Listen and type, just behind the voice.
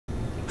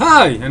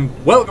Hi and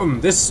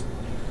welcome. This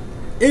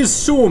is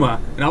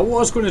SOMA, and I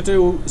was going to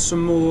do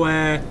some more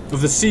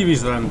of the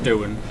series that I'm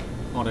doing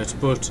on it,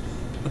 but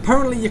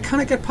apparently you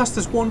can't get past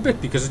this one bit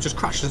because it just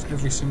crashes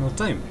every single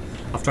time.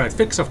 I've tried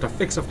fix after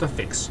fix after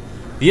fix.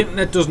 The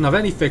internet doesn't have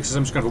any fixes.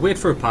 I'm just going to wait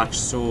for a patch,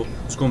 so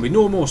there's going to be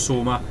no more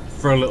SOMA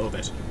for a little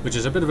bit, which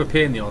is a bit of a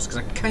pain in the arse because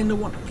I kind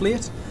of want to play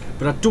it,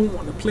 but I don't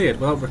want to play it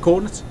without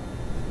recording it.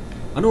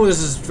 I know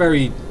this is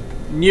very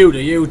new to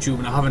YouTube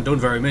and I haven't done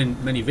very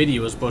many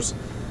videos, but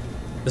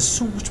there's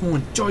so much more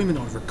enjoyment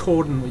out of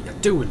recording what you're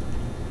doing.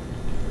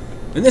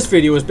 And this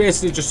video is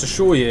basically just to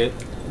show you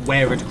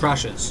where it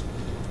crashes.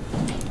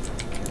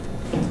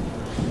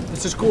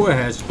 Let's just go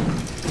ahead.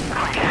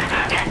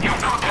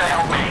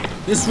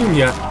 This room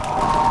here.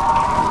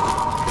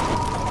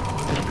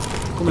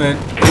 Coming in.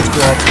 Let's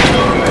go up.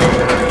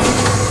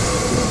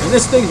 And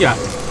this thing here.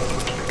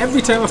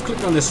 Every time I've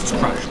clicked on this, it's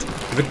crashed.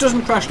 If it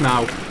doesn't crash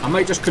now, I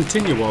might just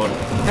continue on,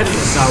 head to the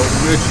south,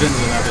 merge it into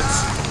the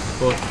rabbits,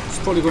 but it's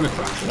probably going to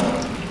crash.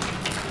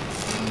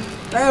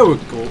 There we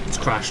go, it's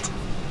crashed.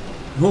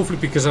 And hopefully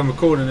because I'm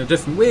recording in a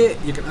different way,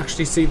 you can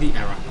actually see the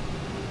error.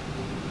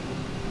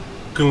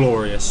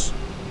 Glorious.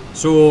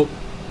 So,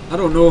 I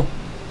don't know,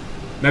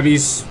 maybe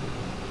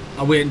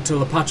I'll wait until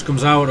the patch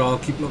comes out, or I'll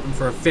keep looking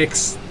for a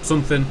fix,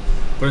 something.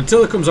 But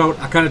until it comes out,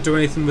 I can't do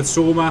anything with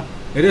SOMA.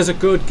 It is a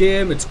good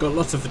game, it's got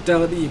lots of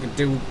fidelity, you can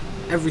do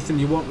everything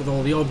you want with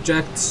all the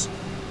objects.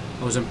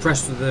 I was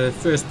impressed with the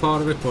first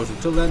part of it, but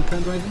until then,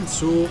 can't do anything,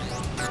 so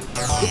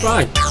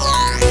goodbye.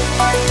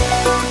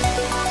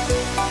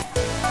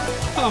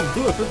 I'm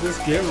good at this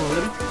game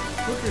already.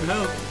 Fucking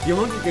hell, you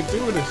want you can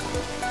do with it.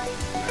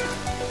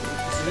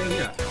 So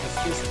yeah, it's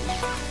just...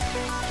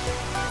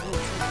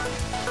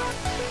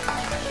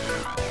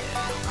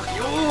 Fuck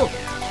you!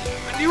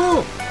 Fuck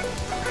you!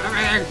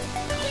 Everything!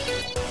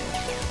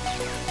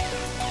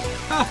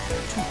 Ha!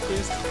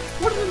 Toothpaste.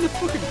 What in the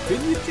fucking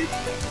bin you did?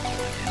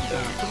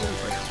 Come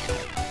on,